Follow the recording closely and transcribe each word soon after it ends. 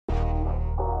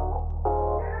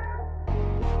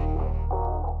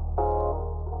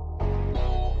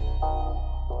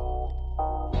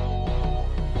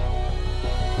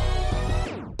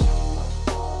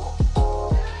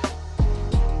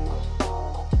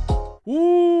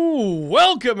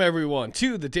Welcome everyone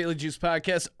to the Daily Juice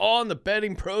Podcast on the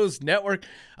Betting Pros Network.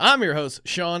 I'm your host,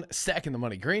 Sean Stacking the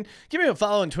Money Green. Give me a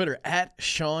follow on Twitter at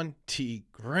Sean T.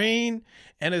 Green.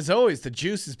 And as always, the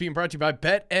Juice is being brought to you by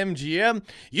BetMGM.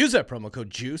 Use that promo code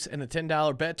JUICE and a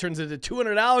 $10 bet turns into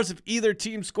 $200 if either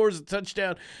team scores a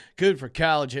touchdown. Good for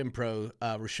college and pro.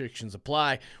 Restrictions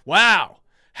apply. Wow.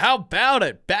 How about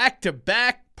it?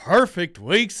 Back-to-back perfect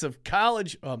weeks of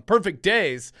college, perfect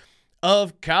days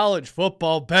of college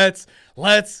football bets.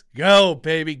 Let's go,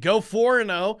 baby. Go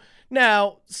 4-0.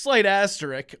 Now, slight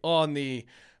asterisk on the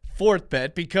fourth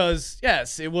bet because,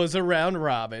 yes, it was a round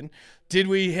robin. Did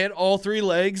we hit all three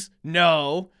legs?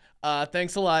 No.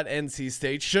 Thanks a lot, NC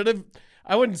State.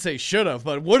 I wouldn't say should have,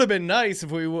 but would have been nice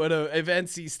if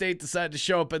NC State decided to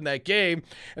show up in that game,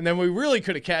 and then we really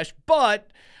could have cashed. But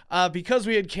because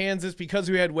we had Kansas, because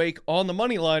we had Wake on the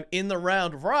money line in the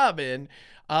round robin,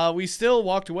 we still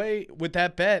walked away with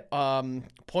that bet,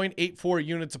 0.84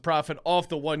 units of profit off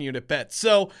the 1 unit bet.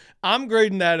 So I'm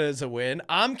grading that as a win.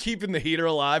 I'm keeping the heater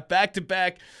alive,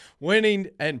 back-to-back winning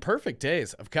and perfect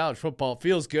days of college football.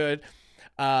 Feels good.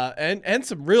 And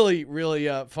some really, really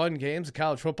fun games of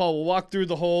college football. We'll walk through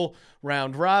the whole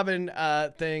round robin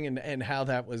thing and how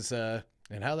that was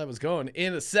going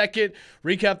in a second.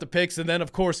 Recap the picks, and then,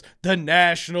 of course, the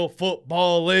National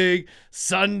Football League.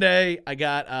 Sunday, I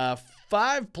got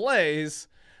 5 plays.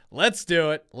 Let's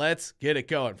do it. Let's get it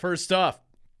going. First off,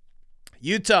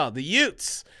 Utah, the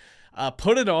Utes,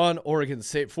 put it on Oregon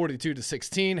State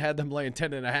 42-16, had them laying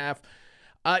 10.5.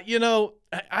 I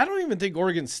don't even think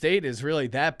Oregon State is really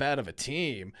that bad of a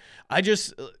team. I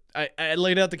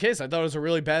laid out the case. I thought it was a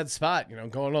really bad spot,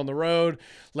 going on the road,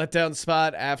 letdown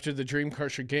spot after the Dream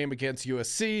Crusher game against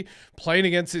USC, playing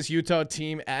against this Utah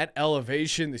team at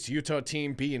elevation, this Utah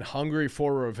team being hungry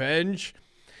for revenge.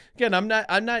 Again, I'm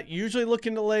not usually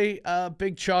looking to lay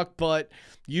big chalk, but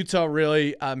Utah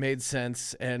really made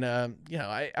sense. And,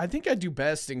 I think I do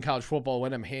best in college football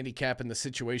when I'm handicapping the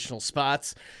situational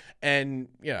spots. And,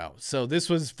 so this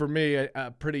was for me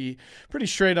a pretty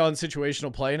straight on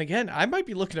situational play. And again, I might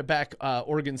be looking to back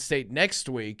Oregon State next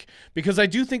week because I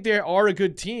do think they are a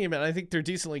good team and I think they're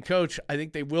decently coached. I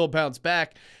think they will bounce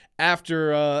back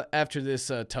after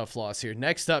this tough loss here.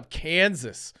 Next up,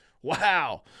 Kansas.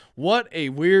 Wow, what a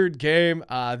weird game.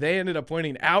 They ended up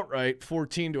winning outright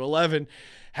 14-11.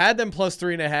 Had them plus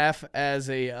 3.5 as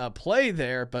a play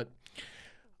there, but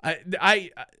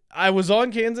I was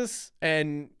on Kansas,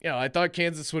 and I thought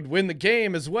Kansas would win the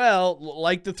game as well,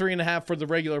 like the 3.5 for the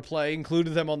regular play,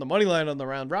 included them on the money line on the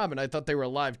round robin. I thought they were a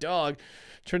live dog.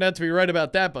 Turned out to be right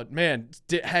about that, but man,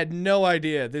 had no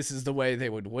idea this is the way they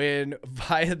would win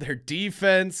via their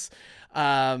defense.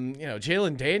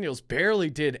 Jalen Daniels barely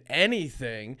did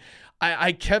anything.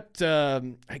 I kept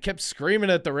screaming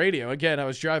at the radio. Again, I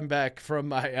was driving back from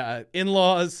my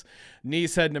in-laws.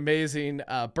 Niece had an amazing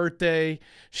birthday.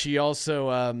 She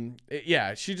also,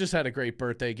 she just had a great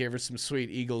birthday. Gave her some sweet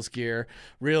Eagles gear.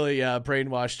 Really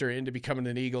brainwashed her into becoming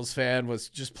an Eagles fan. Was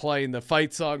just playing the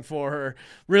fight song for her.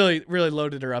 Really, really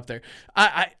loaded her up there.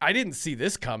 I didn't see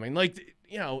this coming.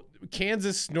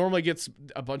 Kansas normally gets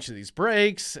a bunch of these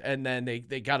breaks, and then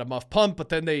they got a muff punt, but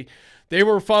then they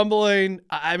were fumbling.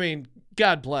 I mean,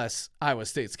 God bless Iowa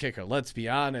State's kicker. Let's be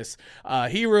honest.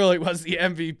 He really was the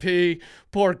MVP.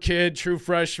 Poor kid, true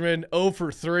freshman, 0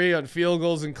 for 3 on field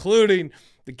goals, including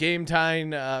the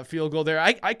game-tying field goal there.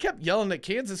 I kept yelling at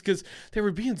Kansas because they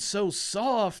were being so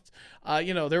soft.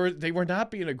 They were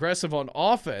not being aggressive on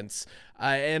offense,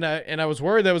 and I was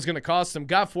worried that was going to cost them.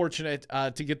 Got fortunate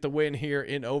to get the win here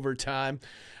in overtime.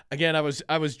 Again, I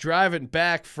was driving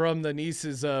back from the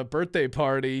niece's birthday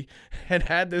party and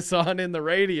had this on in the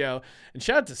radio. And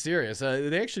shout out to Sirius.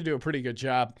 They actually do a pretty good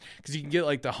job because you can get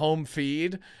like the home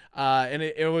feed. And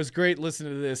it was great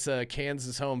listening to this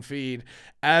Kansas home feed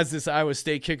as this Iowa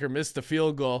State kicker missed the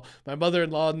field goal. My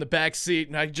mother-in-law in the back seat,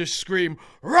 and I just scream,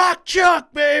 "Rock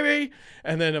chalk, baby!"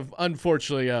 And then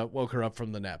unfortunately woke her up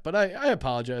from the nap. But I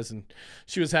apologize, and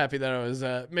she was happy that I was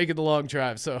making the long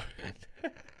drive. So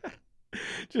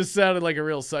just sounded like a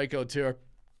real psycho to her.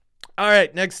 All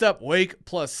right, next up, Wake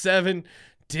plus 7.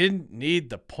 Didn't need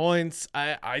the points.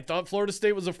 I thought Florida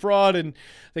State was a fraud, and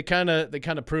they kind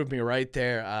of proved me right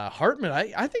there. Hartman,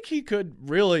 I think he could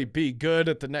really be good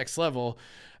at the next level.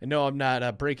 I know I'm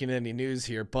not breaking any news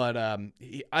here, but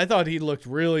I thought he looked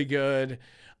really good.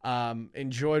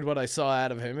 Enjoyed what I saw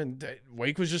out of him, and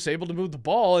Wake was just able to move the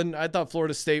ball, and I thought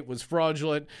Florida State was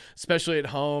fraudulent, especially at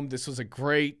home. This was a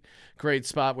great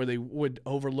spot where they would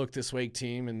overlook this Wake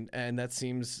team, and that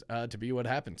seems to be what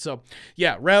happened. So,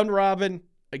 yeah, round robin,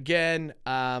 again,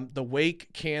 the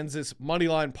Wake, Kansas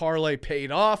moneyline parlay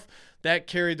paid off. That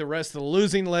carried the rest of the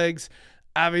losing legs.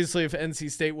 Obviously, if NC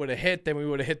State would have hit, then we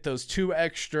would have hit those 2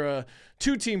 extra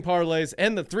 2-team parlays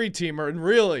and the 3-teamer and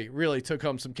really took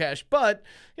home some cash. But,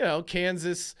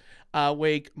 Kansas,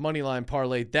 Wake, moneyline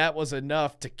parlay, that was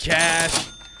enough to cash.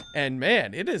 And,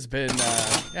 man, it has been,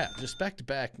 just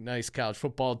back-to-back nice college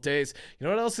football days. You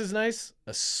know what else is nice?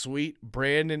 A sweet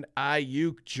Brandon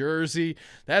Aiyuk jersey.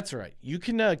 That's right. You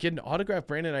can get an autographed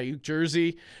Brandon Aiyuk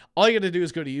jersey. All you got to do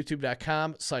is go to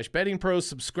youtube.com/bettingpros,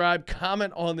 subscribe,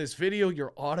 comment on this video.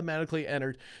 You're automatically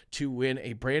entered to win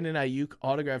a Brandon Aiyuk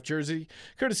autographed jersey,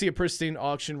 courtesy of Pristine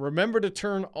Auction. Remember to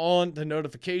turn on the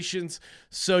notifications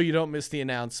so you don't miss the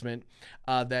announcement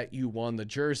that you won the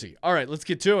jersey. All right, let's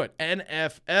get to it.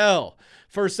 NFL.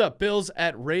 First up, Bills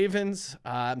at Ravens.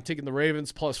 I'm taking the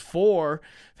Ravens +4.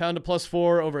 Found a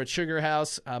 +4 over at Sugar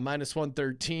House,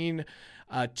 -113.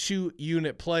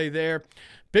 2-unit play there.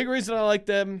 Big reason I like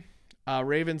them.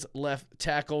 Ravens left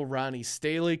tackle Ronnie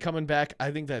Staley coming back.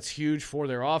 I think that's huge for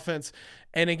their offense.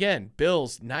 And again,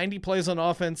 Bills, 90 plays on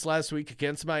offense last week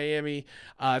against Miami.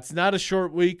 It's not a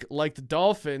short week like the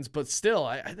Dolphins, but still,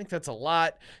 I think that's a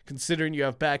lot considering you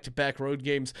have back-to-back road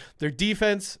games. Their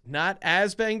defense, not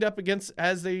as banged up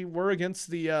as they were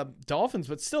against the Dolphins,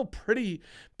 but still pretty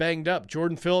banged up.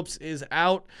 Jordan Phillips is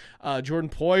out. Jordan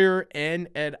Poyer and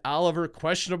Ed Oliver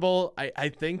questionable. I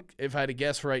think if I had to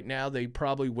guess right now, they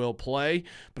probably will play,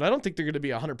 but I don't think they're going to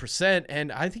be 100%,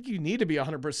 and I think you need to be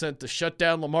 100% to shut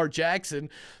down Lamar Jackson.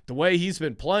 The way he's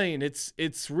been playing,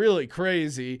 it's really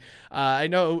crazy. I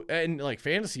know, and like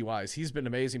fantasy-wise, he's been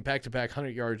amazing, back-to-back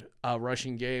 100-yard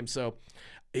rushing game, so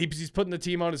he's putting the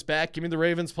team on his back. Give me the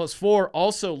Ravens +4.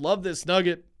 Also, love this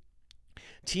nugget.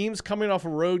 Teams coming off a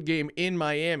road game in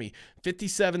Miami,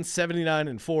 57, 79,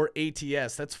 and 4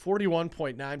 ATS. That's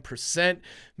 41.9%,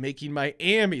 making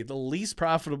Miami the least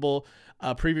profitable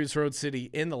previous road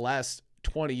city in the last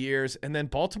 20 years. And then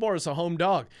Baltimore is a home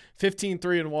dog, 15,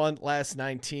 3-1, last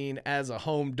 19 as a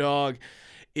home dog.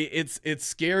 It's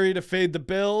scary to fade the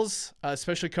Bills,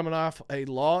 especially coming off a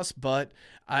loss, but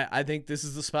I think this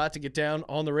is the spot to get down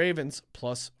on the Ravens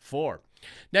 +4.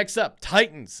 Next up,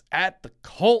 Titans at the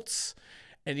Colts.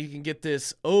 And you can get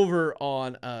this over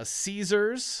on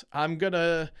Caesars. I'm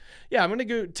gonna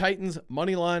go Titans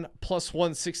money line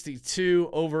 +162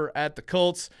 over at the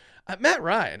Colts. Matt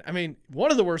Ryan, I mean, one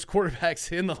of the worst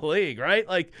quarterbacks in the league, right?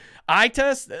 Like, eye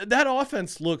test, that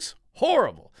offense looks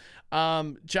horrible.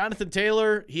 Jonathan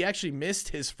Taylor, he actually missed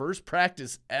his first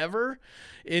practice ever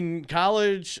in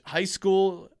college, high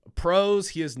school, pros.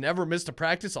 He has never missed a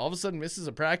practice. All of a sudden misses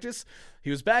a practice. He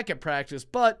was back at practice,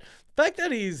 but the fact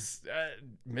that he's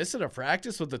missing a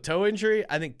practice with a toe injury,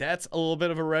 I think that's a little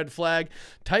bit of a red flag.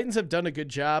 Titans have done a good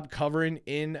job covering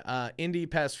in Indy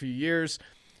past few years.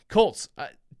 Colts,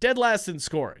 dead last in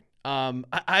scoring.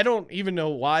 I don't even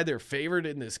know why they're favored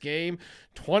in this game.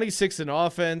 26 in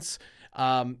offense.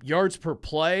 Yards per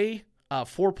play,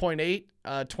 4.8,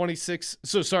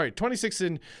 26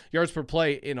 in yards per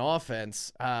play in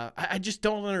offense. I just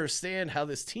don't understand how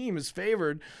this team is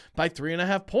favored by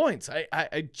 3.5 points.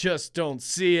 I just don't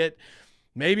see it.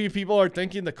 Maybe people are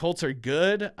thinking the Colts are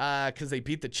good because they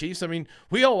beat the Chiefs. I mean,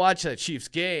 we all watched that Chiefs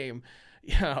game.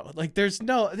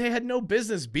 They had no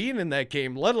business being in that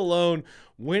game, let alone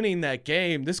winning that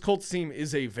game. This Colts team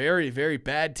is a very, very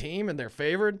bad team, and they're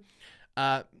favored.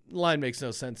 Line makes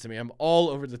no sense to me. I'm all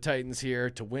over the Titans here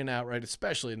to win outright,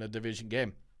 especially in a division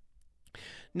game.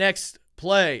 Next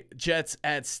play, Jets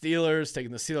at Steelers,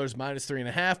 taking the Steelers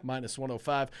 -3.5,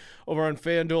 -105 over on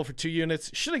FanDuel for 2 units.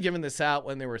 Should have given this out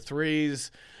when there were 3s.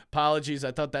 Apologies.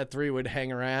 I thought that 3 would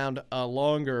hang around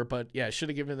longer, but yeah, should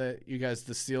have given you guys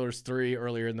the Steelers 3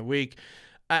 earlier in the week.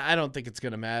 I don't think it's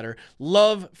going to matter.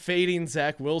 Love fading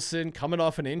Zach Wilson coming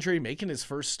off an injury, making his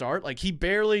first start. Like, he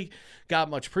barely got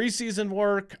much preseason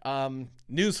work.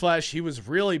 Newsflash, he was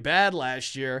really bad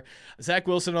last year. Zach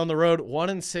Wilson on the road,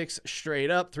 1-6 straight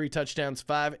up, 3 touchdowns,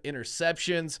 5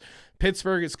 interceptions.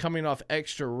 Pittsburgh is coming off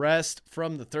extra rest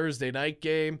from the Thursday night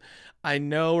game. I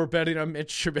know we're betting on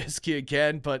Mitch Trubisky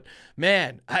again, but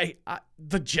man,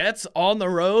 the Jets on the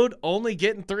road only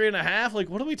getting 3.5. Like,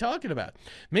 what are we talking about?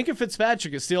 Minkah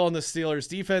Fitzpatrick is still on the Steelers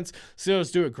defense.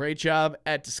 Steelers do a great job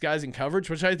at disguising coverage,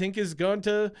 which I think is going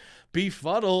to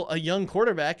befuddle a young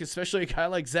quarterback, especially a guy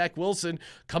like Zach Wilson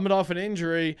coming off an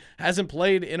injury, hasn't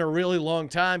played in a really long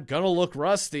time, gonna look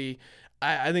rusty.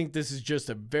 I think this is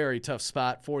just a very tough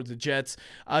spot for the Jets.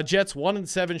 Jets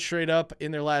 1-7 straight up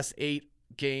in their last 8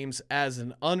 games as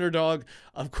an underdog.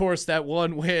 Of course, that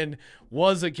one win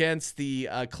was against the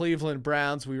Cleveland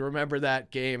Browns. We remember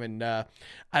that game, and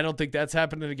I don't think that's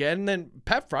happening again. And then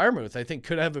Pat Freiermuth, I think,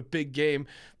 could have a big game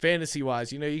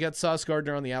fantasy-wise. You got Sauce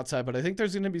Gardner on the outside, but I think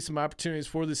there's going to be some opportunities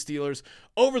for the Steelers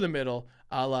over the middle,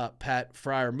 a la Pat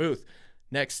Freiermuth.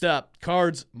 Next up,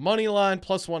 Cards money line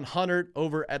plus 100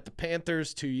 over at the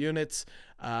Panthers, 2 units.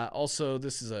 Also,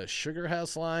 this is a Sugar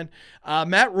House line.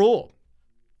 Matt Rule.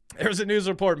 There's a news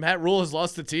report. Matt Rule has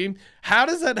lost the team. How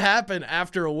does that happen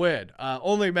after a win?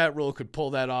 Only Matt Rule could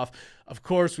pull that off. Of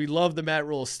course, we love the Matt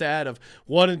Rule stat of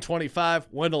 1-25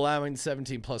 when allowing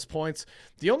 17-plus points.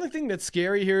 The only thing that's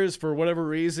scary here is, for whatever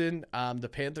reason, the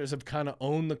Panthers have kind of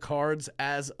owned the Cards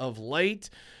as of late.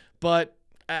 But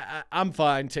I'm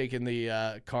fine taking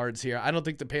the Cards here. I don't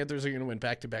think the Panthers are going to win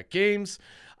back-to-back games.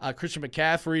 Christian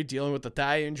McCaffrey dealing with the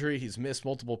thigh injury. He's missed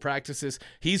multiple practices.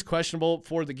 He's questionable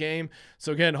for the game.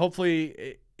 So, again,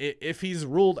 hopefully if he's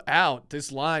ruled out,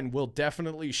 this line will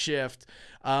definitely shift.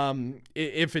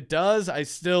 If it does, I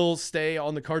still stay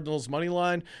on the Cardinals money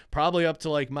line, probably up to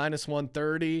like minus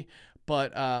 130.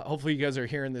 But hopefully you guys are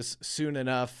hearing this soon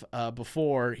enough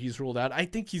before he's ruled out. I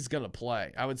think he's going to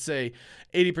play. I would say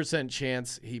 80%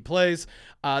 chance he plays.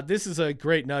 This is a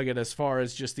great nugget as far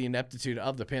as just the ineptitude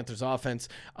of the Panthers offense.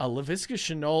 Laviska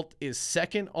Shenault is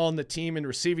second on the team in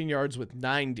receiving yards with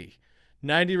 90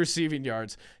 receiving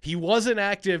yards. He wasn't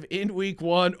active in week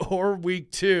 1 or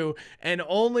week 2 and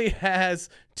only has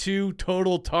 2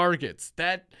 total targets.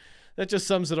 That just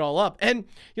sums it all up. And,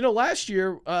 last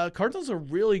year, Cardinals are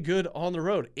really good on the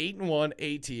road. 8-1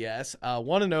 ATS,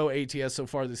 1-0 ATS so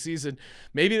far this season.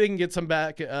 Maybe they can get some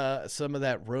of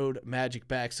that road magic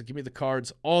back. So give me the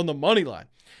Cards on the money line.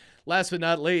 Last but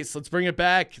not least, let's bring it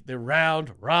back. The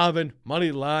round robin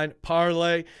money line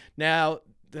parlay. Now,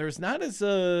 there's not as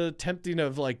tempting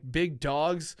of like big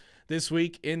dogs this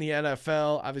week in the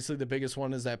NFL. Obviously, the biggest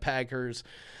one is that Packers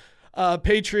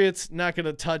Patriots, not going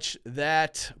to touch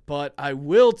that, but I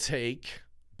will take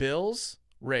Bills,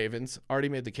 Ravens. Already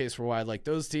made the case for why I like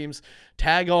those teams.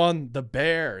 Tag on the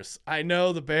Bears. I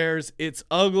know the Bears, it's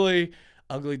ugly.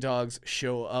 Ugly dogs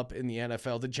show up in the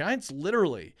NFL. The Giants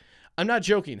literally, I'm not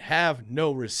joking, have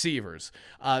no receivers.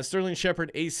 Sterling Shepard,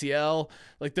 ACL.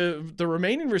 Like the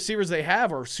remaining receivers they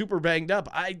have are super banged up.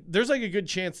 There's like a good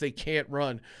chance they can't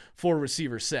run 4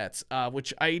 receiver sets,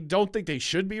 which I don't think they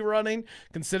should be running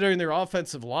considering their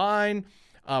offensive line.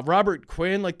 Robert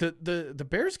Quinn, like the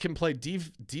Bears can play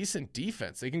decent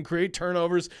defense. They can create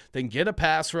turnovers. They can get a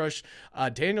pass rush.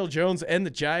 Daniel Jones and the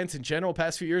Giants in general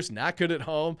past few years, not good at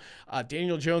home.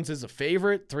 Daniel Jones is a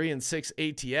favorite,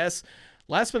 3-6 ATS.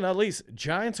 Last but not least,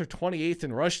 Giants are 28th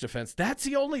in rush defense. That's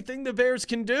the only thing the Bears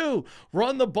can do.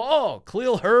 Run the ball.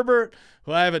 Khalil Herbert,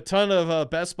 who I have a ton of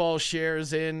best ball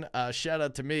shares in. Shout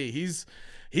out to me.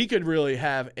 He could really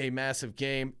have a massive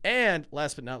game. And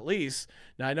last but not least,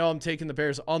 now I know I'm taking the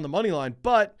Bears on the money line,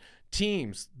 but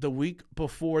teams the week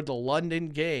before the London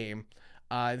game,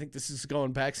 I think this is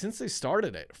going back since they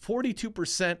started it,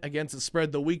 42% against the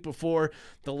spread the week before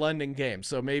the London game.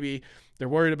 So maybe they're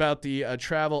worried about the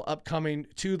travel upcoming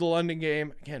to the London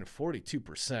game. Again,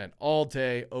 42% all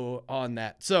day on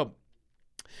that. So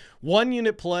 1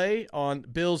 unit play on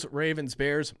Bills, Ravens,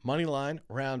 Bears, money line,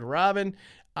 round robin.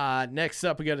 Next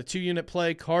up, we got a 2 unit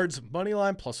play, Cards money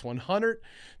line plus 100.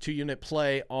 2 unit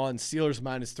play on Steelers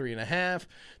minus 3.5.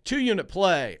 2 unit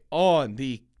play on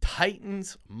the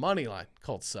Titans money line,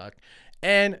 called suck,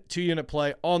 and 2 unit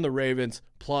play on the Ravens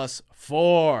plus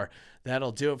 4.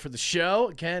 That'll do it for the show.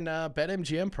 Again,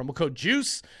 BetMGM, promo code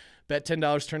JUICE. Bet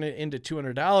 $10, turn it into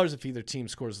 $200 if either team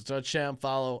scores a touchdown.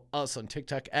 Follow us on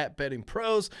TikTok at Betting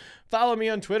Pros. Follow me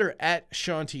on Twitter at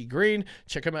Sean T. Green.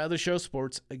 Check out my other show,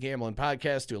 Sports Gambling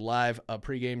Podcast. Do a live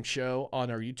pregame show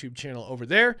on our YouTube channel over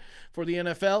there for the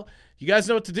NFL. You guys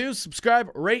know what to do.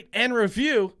 Subscribe, rate, and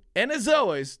review. And as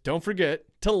always, don't forget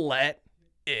to let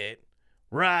it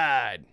ride.